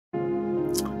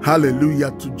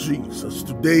Hallelujah to Jesus.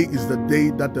 Today is the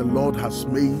day that the Lord has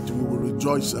made. We will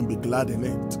rejoice and be glad in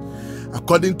it.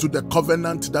 According to the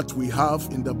covenant that we have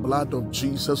in the blood of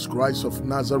Jesus Christ of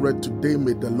Nazareth, today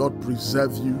may the Lord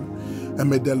preserve you and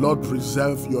may the Lord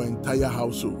preserve your entire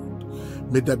household.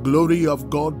 May the glory of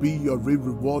God be your real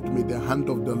reward. May the hand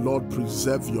of the Lord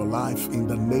preserve your life in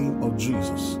the name of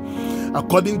Jesus.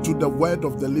 According to the word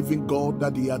of the living God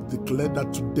that he has declared,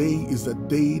 that today is the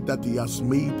day that he has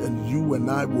made, and you and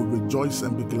I will rejoice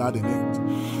and be glad in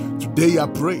it. Today I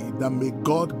pray that may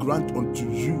God grant unto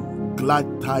you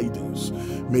glad tidings.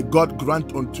 May God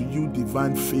grant unto you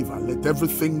divine favor. Let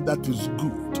everything that is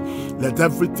good, let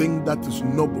everything that is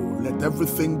noble, let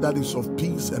everything that is of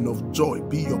peace and of joy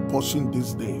be your portion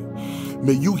this day.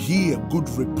 May you hear good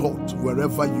report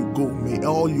wherever you go. May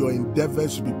all your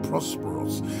endeavors be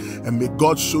prosperous, and may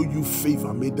God show you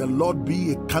favor. May the Lord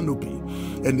be a canopy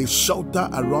and a shelter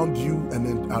around you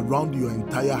and around your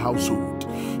entire household.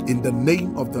 In the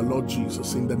name of the Lord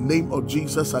Jesus, in the name of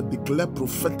Jesus, I declare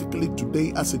prophetically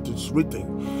today as it is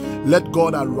written, let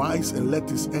God arise and let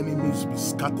his enemies be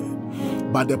scattered.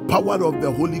 By the power of the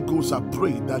Holy Ghost, I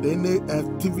pray that any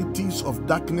activities of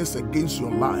darkness against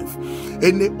your life,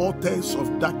 any altars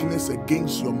of darkness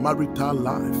against your marital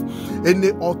life,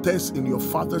 any altars in your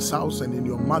father's house and in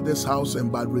your mother's house and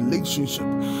by relationship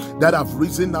that have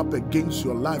risen up against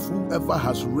your life, whoever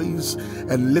has raised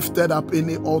and lifted up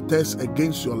any altars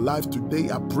against your life today,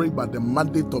 I pray by the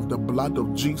mandate of the blood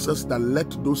of Jesus that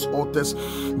let those altars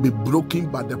be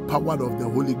broken by the power of the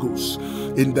Holy Ghost.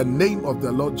 In the name of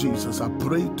the Lord Jesus, I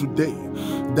pray today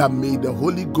that may the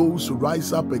Holy Ghost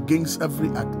rise up against every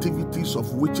activities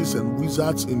of witches and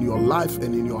wizards in your life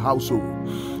and in your household.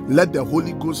 Let the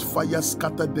Holy Ghost fire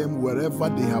scatter them wherever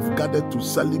they have gathered to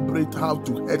celebrate how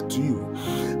to hurt you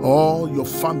or your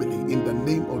family. In the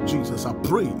name of Jesus, I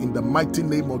pray in the mighty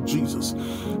name of Jesus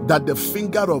that the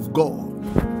finger of God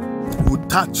will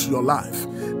touch your life.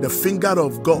 The finger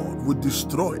of God will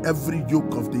destroy every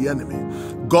yoke of the enemy.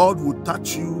 God will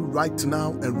touch you right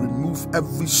now and remove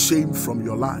every shame from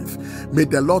your life. May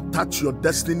the Lord touch your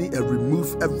destiny and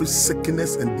remove every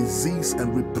sickness and disease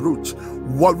and reproach,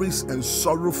 worries and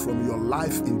sorrow from your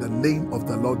life in the name of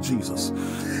the Lord Jesus.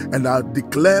 And I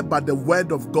declare by the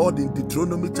word of God in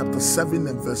Deuteronomy chapter 7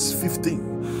 and verse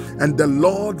 15, and the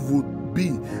Lord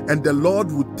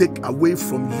would take away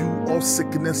from you all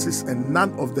sicknesses and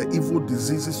none of the evil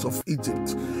diseases of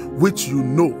Egypt, which you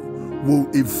know will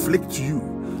inflict you,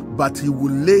 but he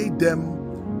will lay them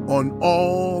on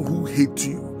all who hate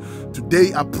you.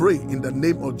 Today I pray in the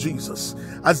name of Jesus,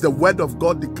 as the word of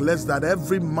God declares, that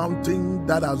every mountain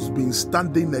that has been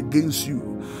standing against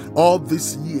you all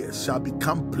these years shall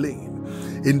become plain.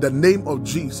 In the name of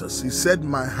Jesus, he said,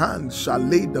 my hand shall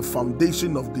lay the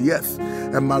foundation of the earth,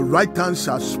 and my right hand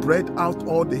shall spread out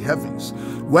all the heavens.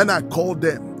 When I call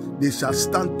them, they shall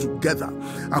stand together.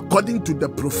 According to the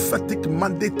prophetic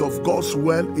mandate of God's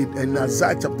word in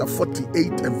Isaiah chapter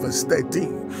 48 and verse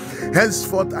 13.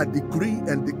 Henceforth I decree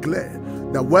and declare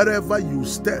that wherever you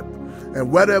step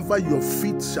and wherever your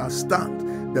feet shall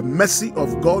stand, the mercy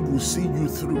of God will see you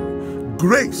through.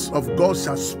 Grace of God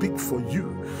shall speak for you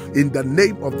in the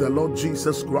name of the Lord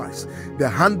Jesus Christ. The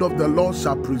hand of the Lord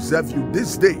shall preserve you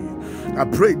this day. I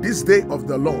pray this day of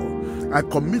the Lord, I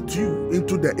commit you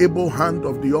into the able hand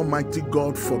of the Almighty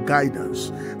God for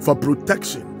guidance, for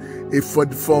protection, for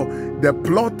the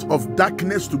plot of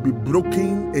darkness to be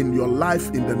broken in your life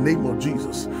in the name of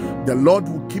Jesus. The Lord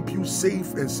will keep you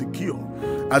safe and secure,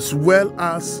 as well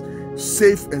as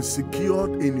safe and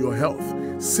secured in your health,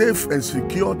 safe and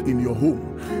secured in your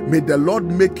home. May the Lord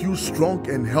make you strong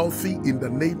and healthy in the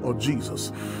name of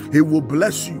Jesus. He will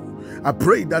bless you. I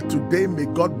pray that today may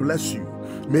God bless you.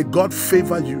 May God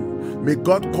favor you. May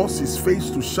God cause his face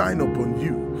to shine upon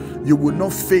you. You will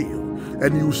not fail,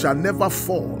 and you shall never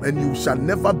fall, and you shall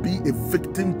never be a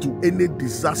victim to any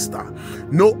disaster.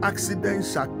 No accident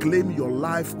shall claim your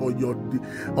life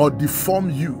or deform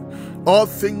you. All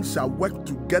things shall work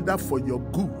together for your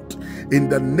good in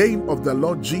the name of the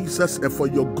Lord Jesus, and for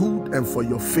your good and for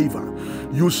your favor.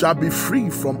 You shall be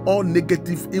free from all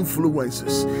negative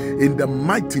influences in the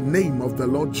mighty name of the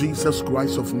Lord Jesus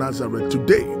Christ of Nazareth.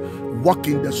 Today, walk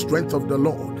in the strength of the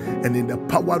Lord and in the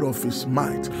power of his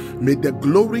might. May the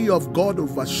glory of God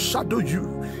overshadow you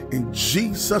in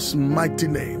Jesus' mighty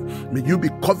name. May you be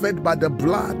covered by the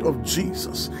blood of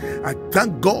Jesus. I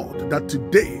thank God that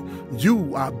today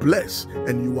you are blessed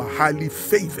and you are highly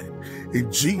favored. In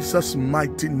Jesus'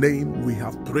 mighty name we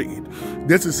have prayed.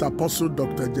 This is Apostle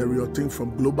Dr. Jerry Otin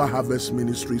from Global Harvest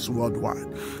Ministries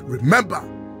Worldwide. Remember,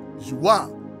 you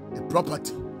are a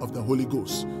property of the Holy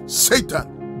Ghost.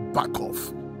 Satan, back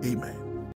off. Amen.